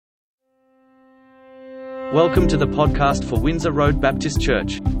Welcome to the podcast for Windsor Road Baptist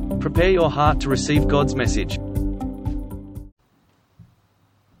Church. Prepare your heart to receive God's message.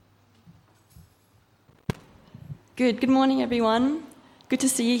 Good morning, everyone. Good to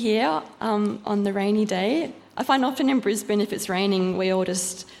see you here on the rainy day. I find often in Brisbane, if it's raining, we all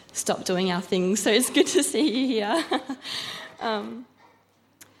just stop doing our things, so it's good to see you here.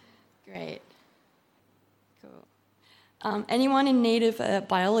 Great. Cool. Anyone in need of a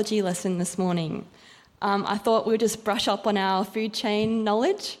biology lesson this morning? I thought we'd just brush up on our food chain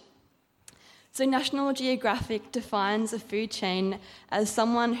knowledge. So National Geographic defines a food chain as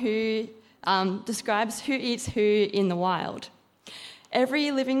someone who describes who eats who in the wild. Every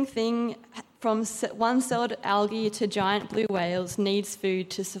living thing, from one-celled algae to giant blue whales, needs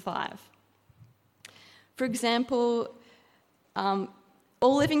food to survive. For example,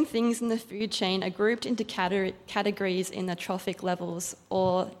 all living things in the food chain are grouped into categories in the trophic levels,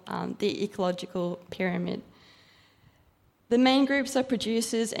 or the ecological pyramid. The main groups are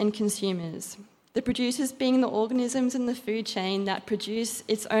producers and consumers. The producers being the organisms in the food chain that produce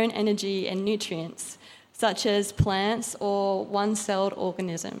its own energy and nutrients, such as plants or one-celled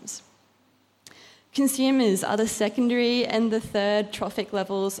organisms. Consumers are the secondary and the third trophic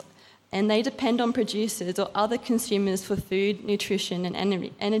levels, and they depend on producers or other consumers for food, nutrition, and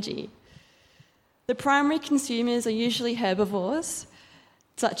energy. The primary consumers are usually herbivores,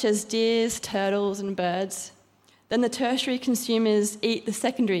 such as deers, turtles, and birds. Then the tertiary consumers eat the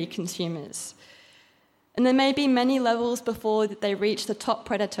secondary consumers. And there may be many levels before they reach the top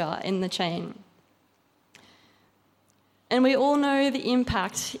predator in the chain. And we all know the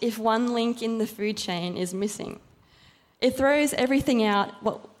impact if one link in the food chain is missing. It throws everything out,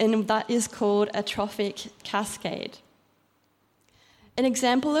 and that is called a trophic cascade. An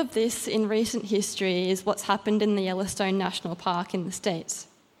example of this in recent history is what's happened in the Yellowstone National Park in the States.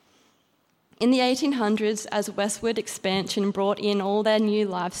 In the 1800s, as westward expansion brought in all their new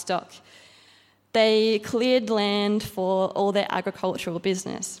livestock, they cleared land for all their agricultural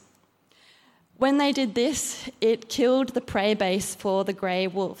business. When they did this, it killed the prey base for the grey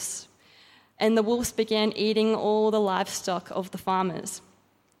wolves, and the wolves began eating all the livestock of the farmers.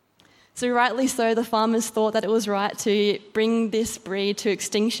 So rightly so, the farmers thought that it was right to bring this breed to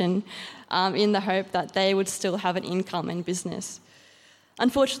extinction in the hope that they would still have an income and business.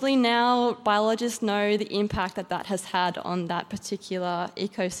 Unfortunately, now biologists know the impact that has had on that particular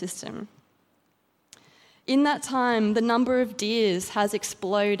ecosystem. In that time, the number of deers has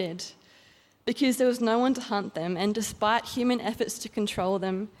exploded because there was no one to hunt them, and despite human efforts to control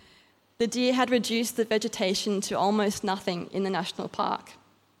them, the deer had reduced the vegetation to almost nothing in the national park.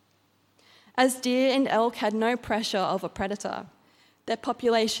 As deer and elk had no pressure of a predator, their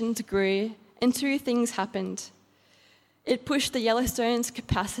populations grew, and two things happened. It pushed the Yellowstone's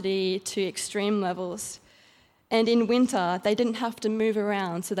capacity to extreme levels, and in winter they didn't have to move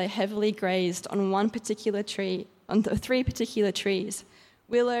around, so they heavily grazed on three particular trees: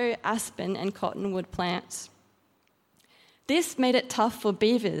 willow, aspen, and cottonwood plants. This made it tough for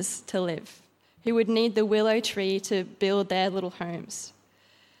beavers to live, who would need the willow tree to build their little homes,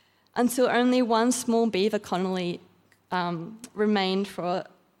 until only one small beaver colony remained for a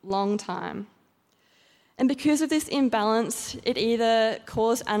long time. And because of this imbalance, it either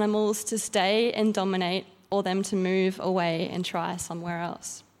caused animals to stay and dominate, or them to move away and try somewhere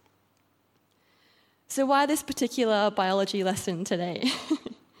else. So why this particular biology lesson today?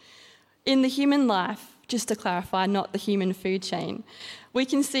 In the human life, just to clarify, not the human food chain, we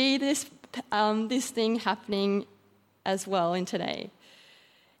can see this thing happening as well in today.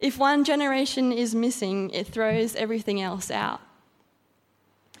 If one generation is missing, it throws everything else out.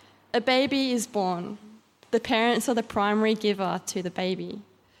 A baby is born. The parents are the primary giver to the baby.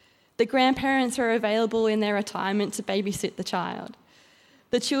 The grandparents are available in their retirement to babysit the child.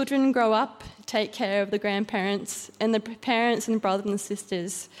 The children grow up, take care of the grandparents, and the parents and brothers and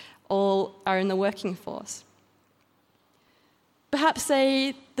sisters all are in the working force. Perhaps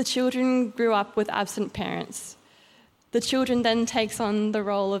say the children grew up with absent parents. The children then takes on the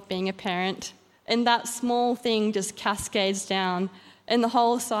role of being a parent, and that small thing just cascades down, and the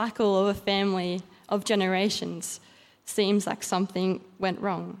whole cycle of a family of generations seems like something went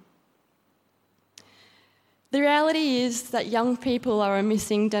wrong. The reality is that young people are a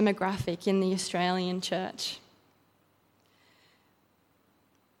missing demographic in the Australian church.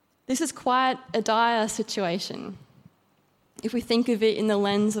 This is quite a dire situation if we think of it in the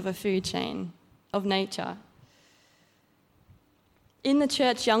lens of a food chain, of nature. In the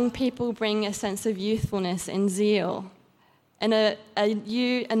church, young people bring a sense of youthfulness and zeal, and a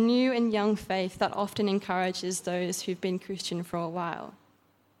new and young faith that often encourages those who've been Christian for a while.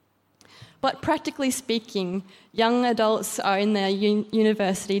 But practically speaking, young adults are in their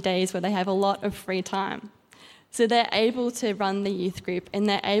university days where they have a lot of free time. So they're able to run the youth group and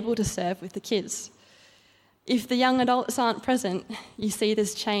they're able to serve with the kids. If the young adults aren't present, you see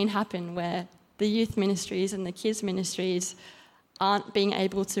this chain happen where the youth ministries and the kids ministries aren't being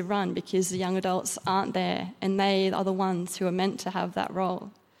able to run because the young adults aren't there and they are the ones who are meant to have that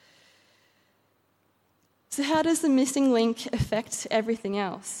role. So how does the missing link affect everything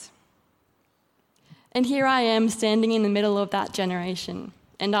else? And here I am standing in the middle of that generation,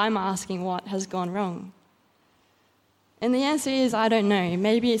 and I'm asking what has gone wrong. And the answer is, I don't know.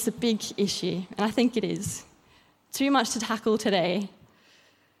 Maybe it's a big issue, and I think it is. Too much to tackle today.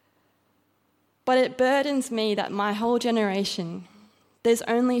 But it burdens me that my whole generation, there's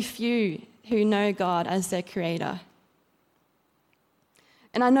only few who know God as their creator.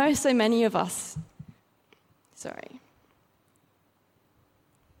 And I know so many of us,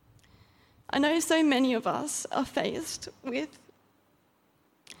 are faced with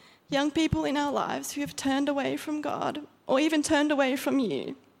young people in our lives who have turned away from God or even turned away from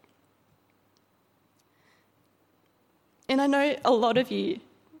you. And I know a lot of you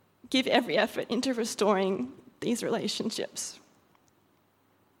give every effort into restoring these relationships.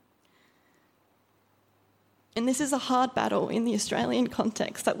 And this is a hard battle in the Australian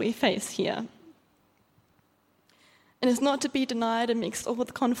context that we face here. And it's not to be denied amidst all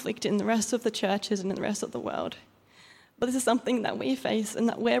the conflict in the rest of the churches and in the rest of the world. But this is something that we face and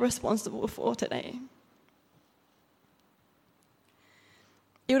that we're responsible for today.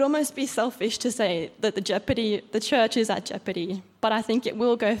 It would almost be selfish to say that the church is at jeopardy, but I think it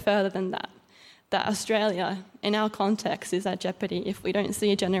will go further than that. That Australia, in our context, is at jeopardy if we don't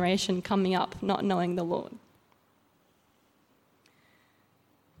see a generation coming up not knowing the Lord.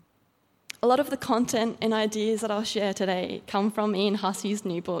 A lot of the content and ideas that I'll share today come from Ian Hussey's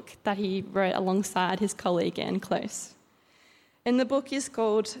new book that he wrote alongside his colleague Anne Close. And the book is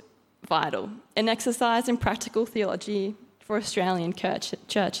called Vital, an exercise in practical theology for Australian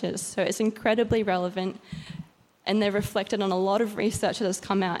churches. So it's incredibly relevant and they're reflected on a lot of research that has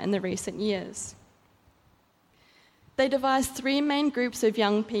come out in the recent years. They devise 3 main groups of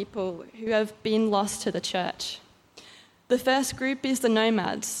young people who have been lost to the church. The first group is the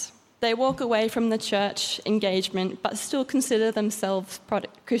nomads. They walk away from the church engagement but still consider themselves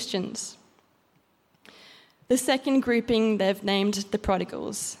Christians. The second grouping they've named the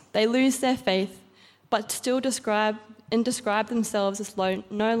prodigals. They lose their faith but still describe themselves as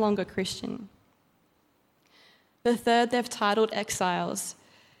no longer Christian. The third they've titled exiles.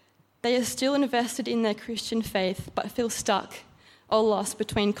 They are still invested in their Christian faith but feel stuck or lost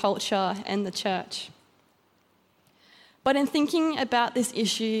between culture and the church. But in thinking about this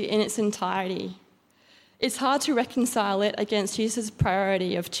issue in its entirety, it's hard to reconcile it against Jesus'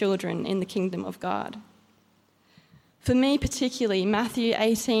 priority of children in the kingdom of God. For me particularly, Matthew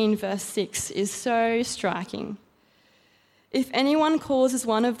 18 verse 6 is so striking. If anyone causes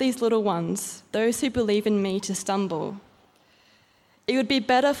one of these little ones, those who believe in me, to stumble, it would be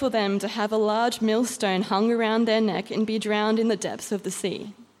better for them to have a large millstone hung around their neck and be drowned in the depths of the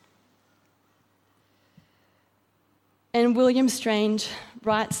sea. And William Strange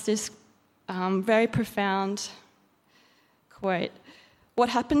writes this very profound quote: "What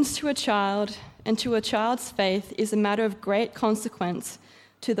happens to a child and to a child's faith is a matter of great consequence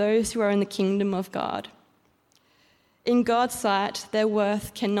to those who are in the kingdom of God. In God's sight, their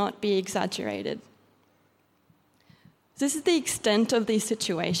worth cannot be exaggerated." This is the extent of the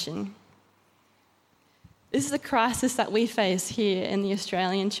situation. This is a crisis that we face here in the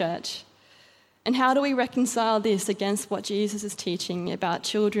Australian church. And how do we reconcile this against what Jesus is teaching about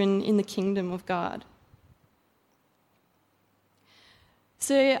children in the kingdom of God?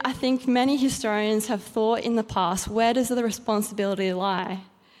 So I think many historians have thought in the past, where does the responsibility lie?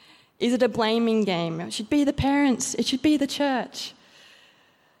 Is it a blaming game? It should be the parents. It should be the church.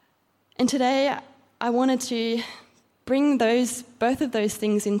 And today I wanted to bring both of those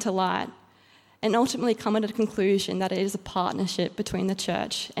things into light and ultimately come at a conclusion that it is a partnership between the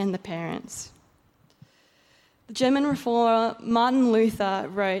church and the parents. The German reformer Martin Luther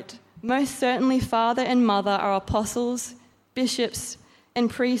wrote, "Most certainly father and mother are apostles, bishops, and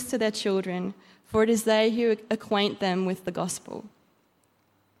priests to their children, for it is they who acquaint them with the gospel."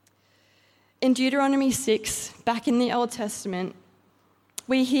 In Deuteronomy 6, back in the Old Testament,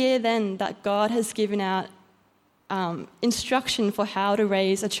 we hear then that God has given out instruction for how to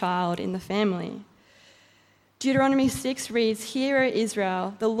raise a child in the family. Deuteronomy 6 reads, "Hear, O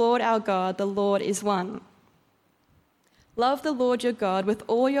Israel, the Lord our God, the Lord is one. Love the Lord your God with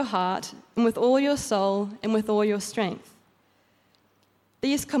all your heart and with all your soul and with all your strength.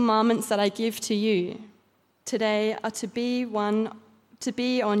 These commandments that I give to you today are to be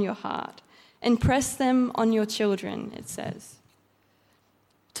on your heart. Impress them on your children, it says.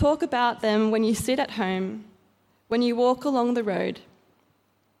 Talk about them when you sit at home, when you walk along the road,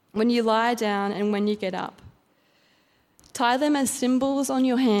 when you lie down and when you get up. Tie them as symbols on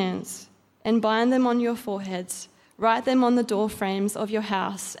your hands and bind them on your foreheads. Write them on the door frames of your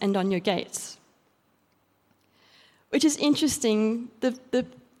house and on your gates. Which is interesting,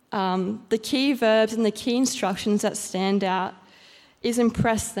 the key verbs and the key instructions that stand out is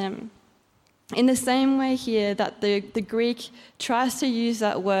impress them. In the same way here that the Greek tries to use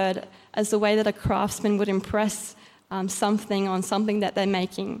that word as the way that a craftsman would impress something on something that they're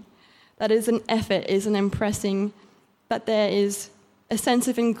making. That is an effort, is an impressing, that there is a sense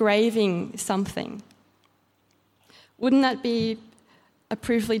of engraving something. Wouldn't that be a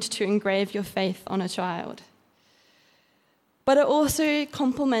privilege to engrave your faith on a child? But it also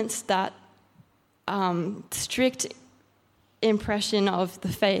complements that strict impression of the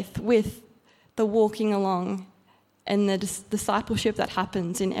faith with the walking along and the discipleship that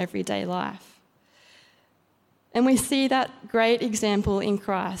happens in everyday life. And we see that great example in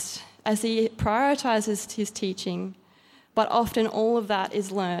Christ as he prioritizes his teaching, but often all of that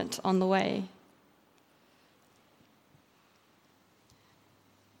is learnt on the way.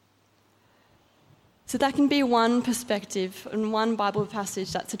 So that can be one perspective and one Bible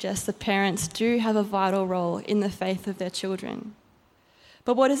passage that suggests that parents do have a vital role in the faith of their children.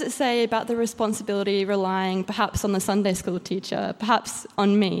 But what does it say about the responsibility relying perhaps on the Sunday school teacher, perhaps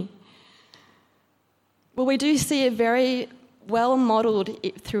on me? Well, we do see it very well modelled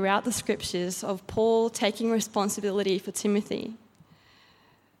throughout the scriptures of Paul taking responsibility for Timothy.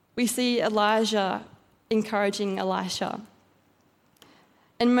 We see Elijah encouraging Elisha,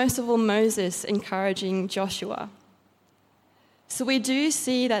 and most of all Moses encouraging Joshua. So we do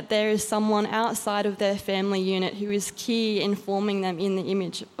see that there is someone outside of their family unit who is key in forming them in the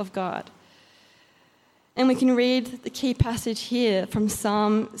image of God. And we can read the key passage here from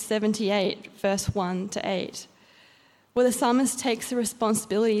Psalm 78, verse 1 to 8, where the psalmist takes the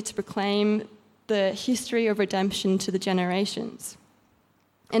responsibility to proclaim the history of redemption to the generations.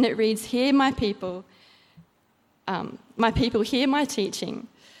 And it reads, "Hear my people, hear my teaching.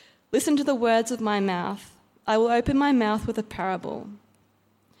 Listen to the words of my mouth. I will open my mouth with a parable.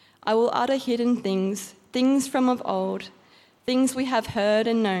 I will utter hidden things, things from of old, things we have heard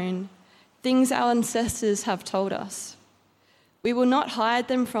and known, things our ancestors have told us. We will not hide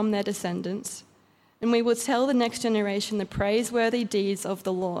them from their descendants, and we will tell the next generation the praiseworthy deeds of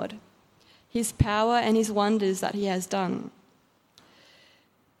the Lord, his power and his wonders that he has done.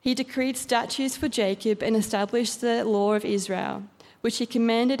 He decreed statutes for Jacob and established the law of Israel, which he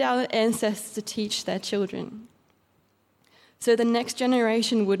commanded our ancestors to teach their children, so the next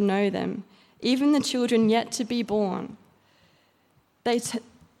generation would know them, even the children yet to be born.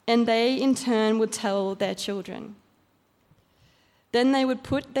 And they in turn would tell their children. Then they would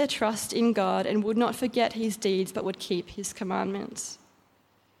put their trust in God and would not forget his deeds, but would keep his commandments."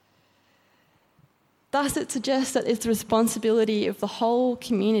 Thus, it suggests that it's the responsibility of the whole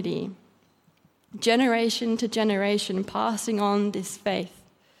community, generation to generation, passing on this faith.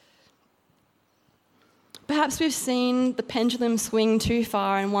 Perhaps we've seen the pendulum swing too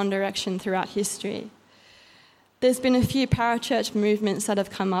far in one direction throughout history. There's been a few parachurch movements that have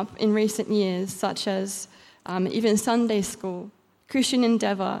come up in recent years, such as even Sunday school, Christian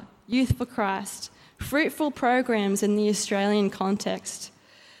Endeavour, Youth for Christ, fruitful programs in the Australian context.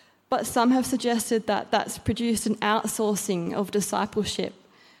 But some have suggested that that's produced an outsourcing of discipleship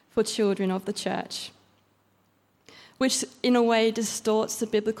for children of the church, which in a way distorts the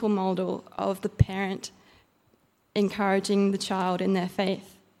biblical model of the parent encouraging the child in their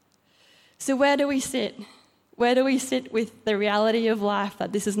faith. So where do we sit? Where do we sit with the reality of life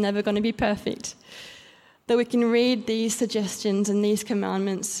that this is never going to be perfect? That we can read these suggestions and these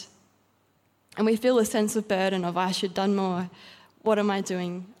commandments and we feel a sense of burden of, I should have done more. What am I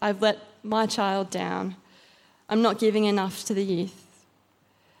doing? I've let my child down. I'm not giving enough to the youth.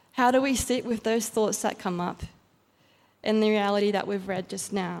 How do we sit with those thoughts that come up and the reality that we've read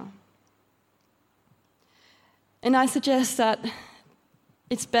just now? And I suggest that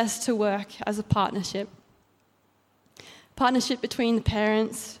it's best to work as a partnership. Partnership between the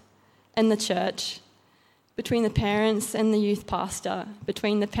parents and the church, between the parents and the youth pastor,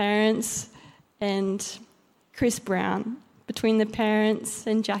 between the parents and Chris Brown, between the parents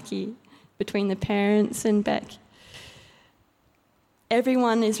and Jackie, between the parents and Beck.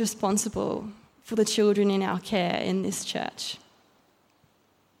 Everyone is responsible for the children in our care in this church.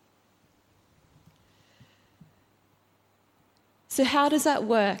 So how does that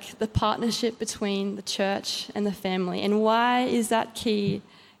work, the partnership between the church and the family? And why is that key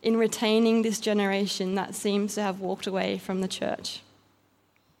in retaining this generation that seems to have walked away from the church?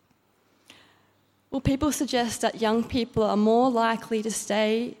 Well, people suggest that young people are more likely to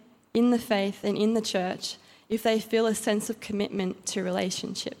stay in the faith and in the church if they feel a sense of commitment to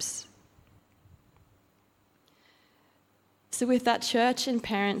relationships. So with that, church and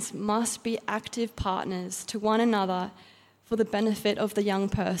parents must be active partners to one another for the benefit of the young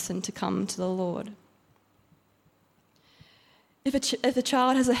person to come to the Lord. If a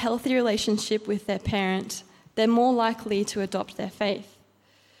child has a healthy relationship with their parent, they're more likely to adopt their faith.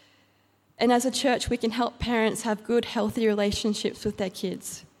 And as a church, we can help parents have good, healthy relationships with their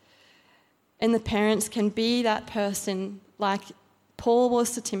kids. And the parents can be that person like Paul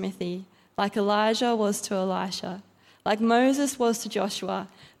was to Timothy, like Elijah was to Elisha, like Moses was to Joshua,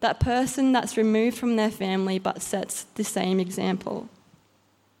 that person that's removed from their family but sets the same example.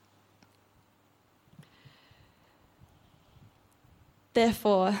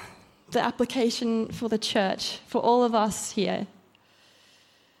 Therefore, the application for the church, for all of us here.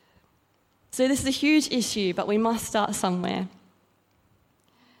 So this is a huge issue, but we must start somewhere.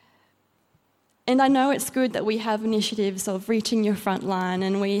 And I know it's good that we have initiatives of reaching your front line,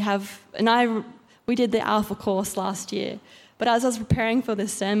 and we did the Alpha course last year. But as I was preparing for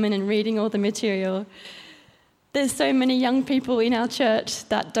this sermon and reading all the material, there's so many young people in our church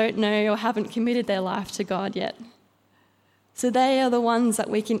that don't know or haven't committed their life to God yet. So they are the ones that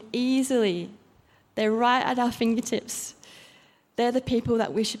we can they're right at our fingertips. They're the people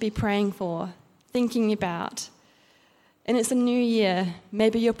that we should be praying for, thinking about. And it's a new year.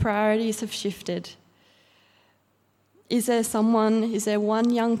 Maybe your priorities have shifted. Is there one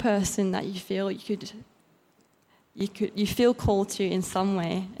young person that you feel you feel called to in some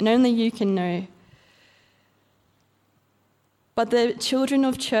way, and only you can know? But the children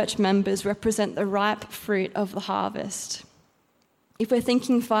of church members represent the ripe fruit of the harvest. If we're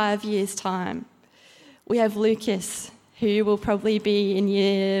thinking 5 years' time, we have Lucas, who will probably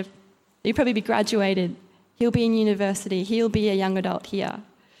be graduated. He'll be in university. He'll be a young adult here.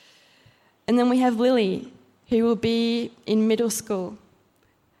 And then we have Lily, who will be in middle school,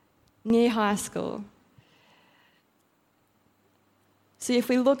 near high school. So if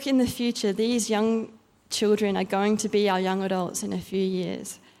we look in the future, these young children are going to be our young adults in a few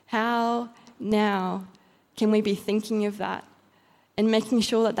years. How now can we be thinking of that and making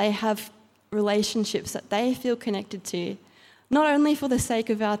sure that they have relationships that they feel connected to, not only for the sake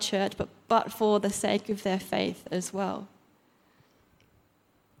of our church, but for the sake of their faith as well?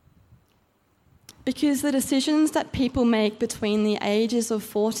 Because the decisions that people make between the ages of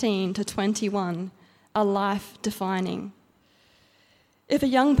 14 to 21 are life-defining. If a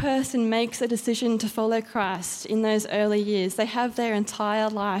young person makes a decision to follow Christ in those early years, they have their entire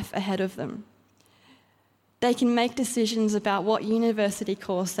life ahead of them. They can make decisions about what university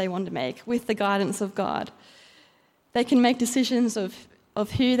course they want to make with the guidance of God. They can make decisions of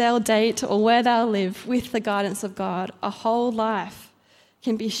who they'll date or where they'll live with the guidance of God. A whole life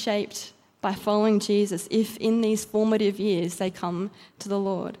can be shaped by following Jesus if in these formative years they come to the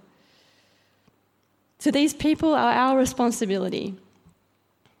Lord. So these people are our responsibility.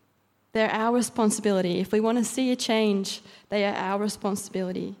 They're our responsibility. If we want to see a change, they are our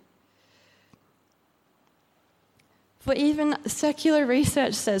responsibility. For even secular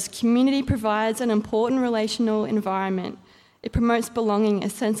research says community provides an important relational environment. It promotes belonging, a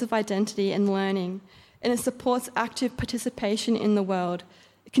sense of identity and learning, and it supports active participation in the world,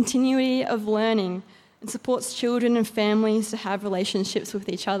 a continuity of learning, and supports children and families to have relationships with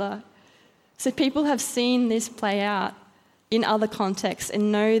each other. So people have seen this play out in other contexts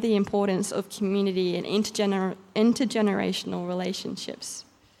and know the importance of community and intergenerational relationships.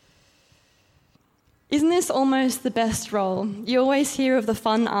 Isn't this almost the best role? You always hear of the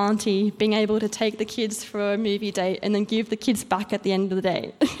fun auntie being able to take the kids for a movie date and then give the kids back at the end of the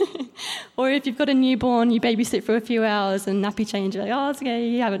day. Or if you've got a newborn, you babysit for a few hours and nappy change, you're like, oh, it's okay,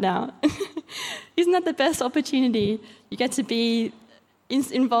 you have it now. Isn't that the best opportunity? You get to be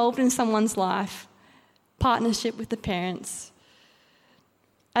involved in someone's life, partnership with the parents.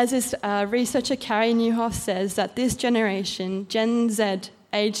 As this researcher Carrie Newhoff says, that this generation, Gen Z,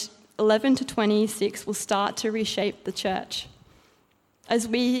 aged 11 to 26, will start to reshape the church. As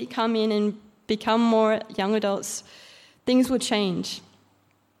we come in and become more young adults, things will change.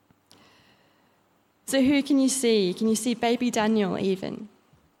 So who can you see? Can you see baby Daniel even?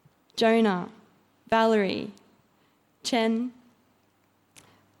 Jonah, Valerie, Chen,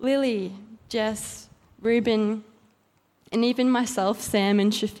 Lily, Jess, Reuben, and even myself, Sam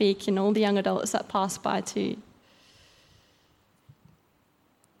and Shafiq, and all the young adults that pass by too.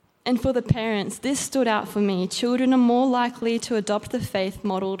 And for the parents, this stood out for me. Children are more likely to adopt the faith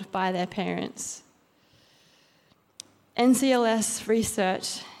modelled by their parents. NCLS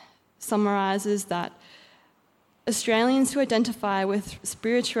research summarises that Australians who identify with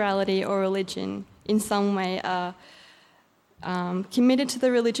spirituality or religion in some way are committed to the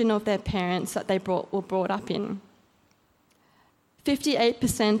religion of their parents that they were brought up in.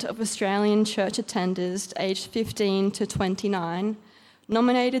 58% of Australian church attenders aged 15 to 29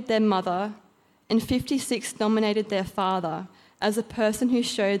 nominated their mother, and 56 nominated their father as a person who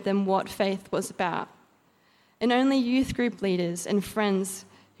showed them what faith was about. And only youth group leaders and friends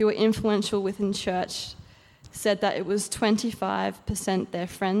who were influential within church said that it was 25% their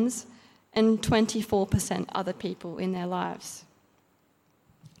friends and 24% other people in their lives.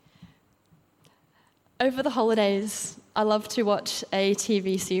 Over the holidays, I love to watch a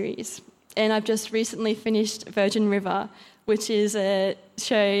TV series, and I've just recently finished Virgin River, which is a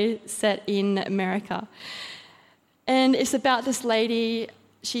show set in America. And it's about this lady.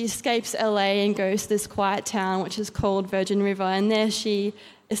 She escapes LA and goes to this quiet town, which is called Virgin River, and there she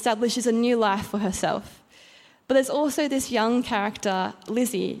establishes a new life for herself. But there's also this young character,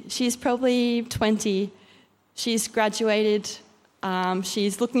 Lizzie. She's probably 20. She's graduated.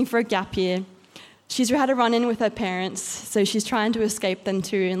 She's looking for a gap year. She's had a run-in with her parents, so she's trying to escape them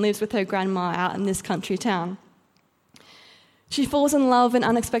too, and lives with her grandma out in this country town. She falls in love and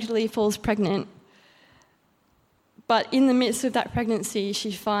unexpectedly falls pregnant. But in the midst of that pregnancy,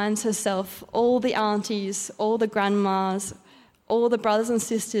 she finds herself, all the aunties, all the grandmas, all the brothers and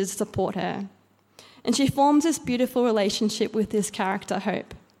sisters support her. And she forms this beautiful relationship with this character,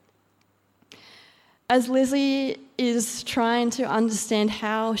 Hope. As Lizzie is trying to understand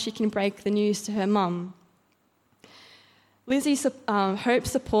how she can break the news to her mum, Hope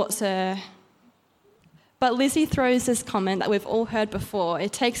supports her. But Lizzie throws this comment that we've all heard before: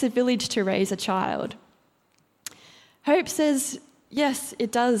 it takes a village to raise a child. Hope says, yes,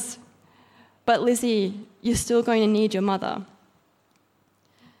 it does. But Lizzie, you're still going to need your mother.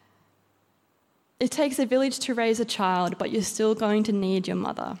 It takes a village to raise a child, but you're still going to need your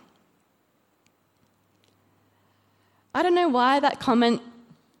mother. I don't know why that comment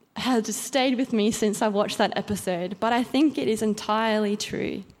has stayed with me since I watched that episode, but I think it is entirely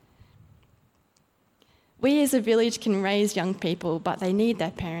true. We as a village can raise young people, but they need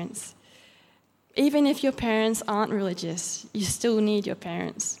their parents. Even if your parents aren't religious, you still need your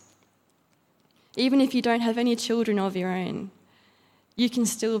parents. Even if you don't have any children of your own, you can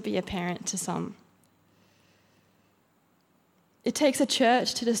still be a parent to some. It takes a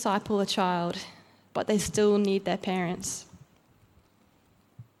church to disciple a child, but they still need their parents.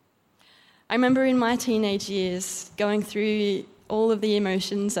 I remember in my teenage years going through all of the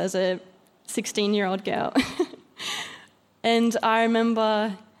emotions as a 16-year-old girl. And I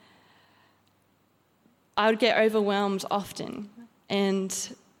remember I would get overwhelmed often.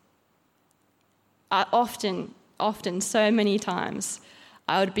 And often, so many times,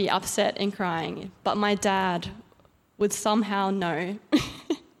 I would be upset and crying. But my dad would somehow know.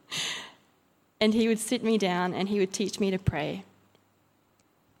 And he would sit me down and he would teach me to pray.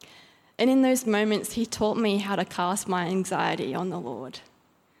 And in those moments, he taught me how to cast my anxiety on the Lord.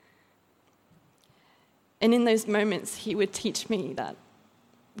 And in those moments, he would teach me that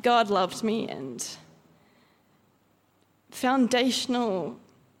God loved me, and foundational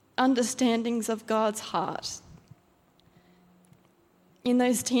understandings of God's heart in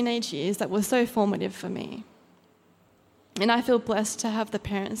those teenage years that were so formative for me. And I feel blessed to have the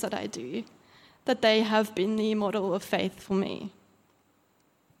parents that I do, that they have been the model of faith for me.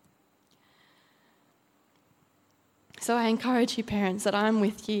 So I encourage you, parents, that I'm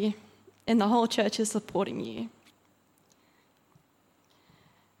with you and the whole church is supporting you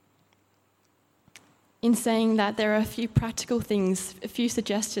in saying that there are a few practical things, a few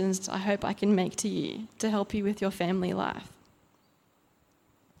suggestions I hope I can make to you to help you with your family life.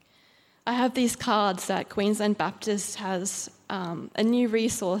 I have these cards that Queensland Baptist has a new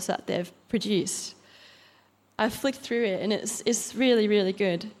resource that they've produced. I've flicked through it and it's really, really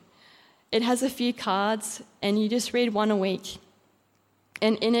good. It has a few cards and you just read one a week.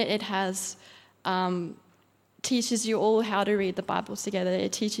 And in it has teaches you all how to read the Bible together.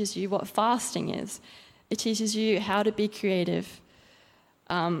 It teaches you what fasting is. It teaches you how to be creative.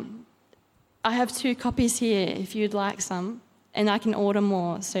 I have 2 copies here if you'd like some, and I can order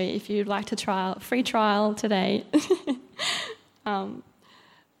more. So if you'd like to free trial today.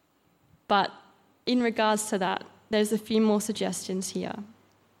 But in regards to that, there's a few more suggestions here.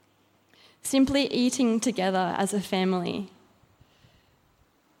 Simply eating together as a family.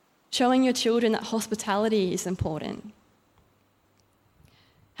 Showing your children that hospitality is important.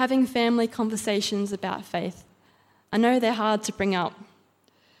 having family conversations about faith. I know they're hard to bring up.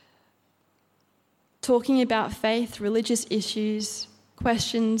 Talking about faith, religious issues,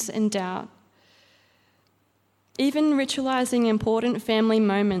 questions and doubt. Even ritualizing important family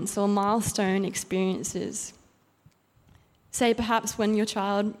moments or milestone experiences. Say perhaps when your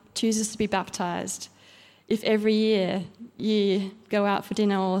child chooses to be baptized, if every year you go out for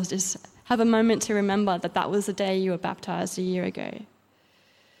dinner or just have a moment to remember that that was the day you were baptized a year ago.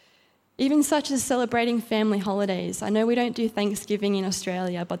 Even such as celebrating family holidays. I know we don't do Thanksgiving in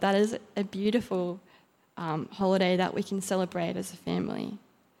Australia, but that is a beautiful holiday that we can celebrate as a family.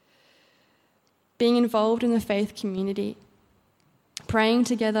 Being involved in the faith community, praying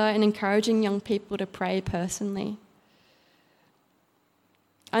together and encouraging young people to pray personally.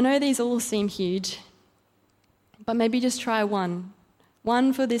 I know these all seem huge, but maybe just try one.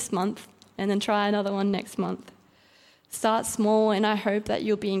 One for this month, and then try another one next month. Start small, and I hope that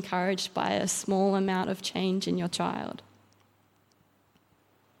you'll be encouraged by a small amount of change in your child.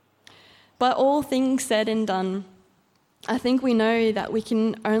 But all things said and done, I think we know that we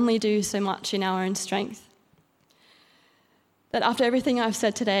can only do so much in our own strength. That after everything I've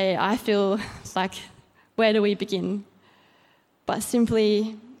said today, I feel like, where do we begin? But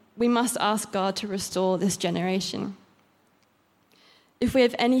simply, we must ask God to restore this generation. If we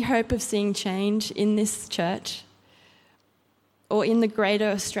have any hope of seeing change in this church, or in the greater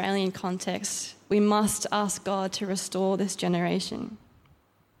Australian context, we must ask God to restore this generation.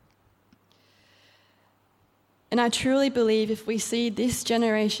 And I truly believe if we see this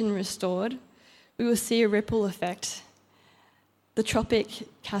generation restored, we will see a ripple effect, the tropic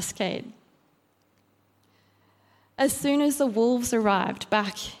cascade. As soon as the wolves arrived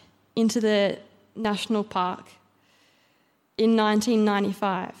back into the national park in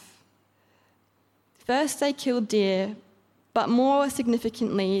 1995, first they killed deer, but more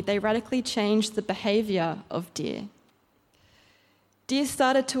significantly, they radically changed the behaviour of deer. Deer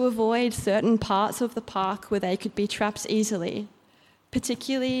started to avoid certain parts of the park where they could be trapped easily,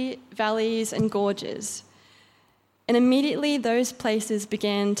 particularly valleys and gorges. And immediately those places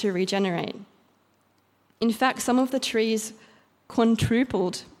began to regenerate. In fact, some of the trees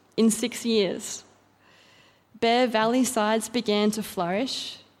quadrupled in 6 years. Bare valley sides began to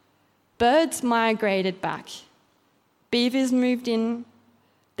flourish. Birds migrated back. Beavers moved in.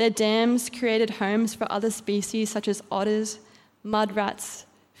 Their dams created homes for other species such as otters, mud rats,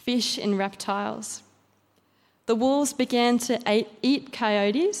 fish and reptiles. The wolves began to eat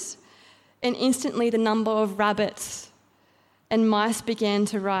coyotes, and instantly the number of rabbits and mice began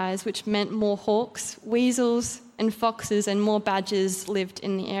to rise, which meant more hawks, weasels and foxes and more badgers lived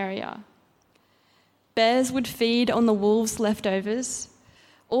in the area. Bears would feed on the wolves' leftovers,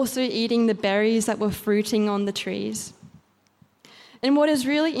 also eating the berries that were fruiting on the trees. And what is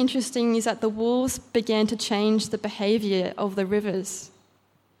really interesting is that the wolves began to change the behaviour of the rivers.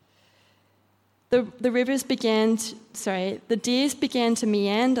 The deers began to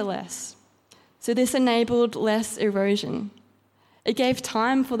meander less, so this enabled less erosion. It gave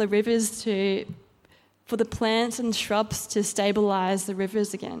time for the rivers for the plants and shrubs to stabilise the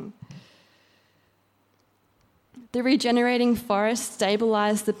rivers again. The regenerating forest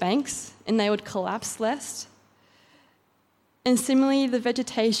stabilised the banks and they would collapse less. And similarly, the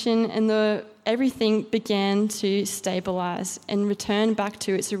vegetation and everything began to stabilise and return back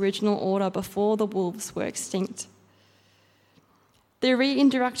to its original order before the wolves were extinct. The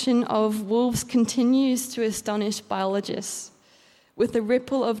reintroduction of wolves continues to astonish biologists, with a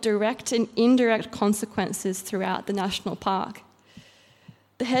ripple of direct and indirect consequences throughout the national park.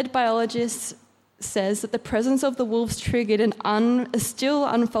 The head biologist says that the presence of the wolves triggered a still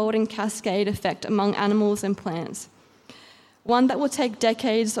unfolding cascade effect among animals and plants, one that will take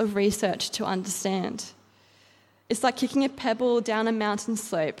decades of research to understand. It's like kicking a pebble down a mountain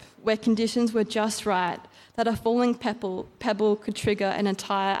slope where conditions were just right that a falling pebble could trigger an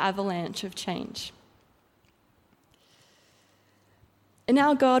entire avalanche of change. And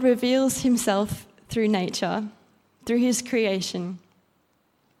now God reveals himself through nature, through his creation.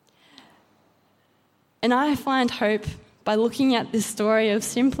 And I find hope by looking at this story of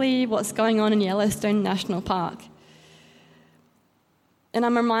simply what's going on in Yellowstone National Park. And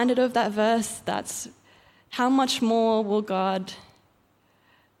I'm reminded of that verse that's, how much more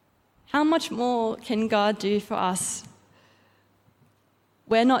can God do for us?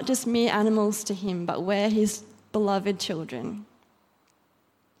 We're not just mere animals to him, but we're his beloved children.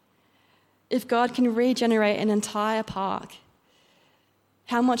 If God can regenerate an entire park,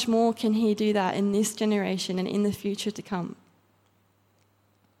 how much more can he do that in this generation and in the future to come?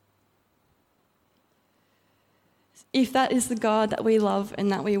 if that is the God that we love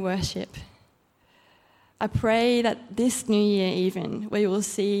and that we worship, I pray that this new year even, we will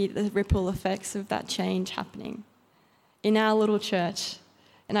see the ripple effects of that change happening in our little church.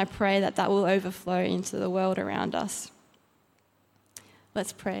 And I pray that that will overflow into the world around us.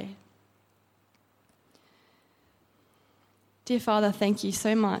 Let's pray. Dear Father, thank you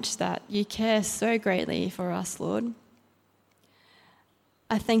so much that you care so greatly for us, Lord.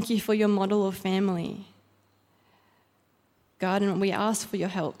 I thank you for your model of family, God, and we ask for your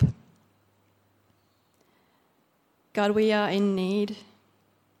help. God, we are in need,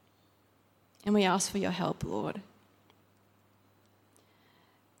 and we ask for your help, Lord.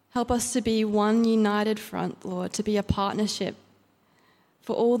 Help us to be one united front, Lord, to be a partnership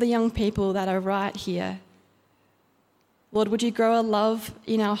for all the young people that are right here. Lord, would you grow a love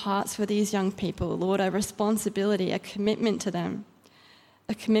in our hearts for these young people, Lord, a responsibility, a commitment to them,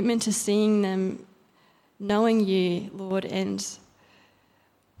 a commitment to seeing them, knowing you, Lord, and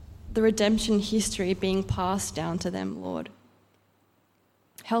the redemption history being passed down to them, Lord.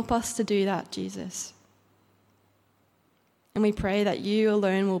 Help us to do that, Jesus. And we pray that you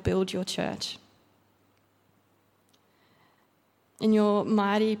alone will build your church. In your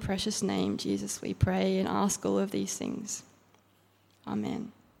mighty, precious name, Jesus, we pray and ask all of these things.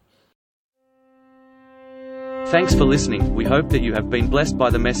 Amen. Thanks for listening. We hope that you have been blessed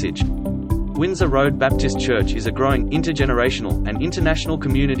by the message. Windsor Road Baptist Church is a growing, intergenerational, and international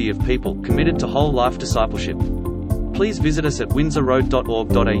community of people committed to whole life discipleship. Please visit us at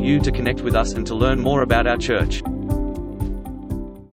windsorroad.org.au to connect with us and to learn more about our church.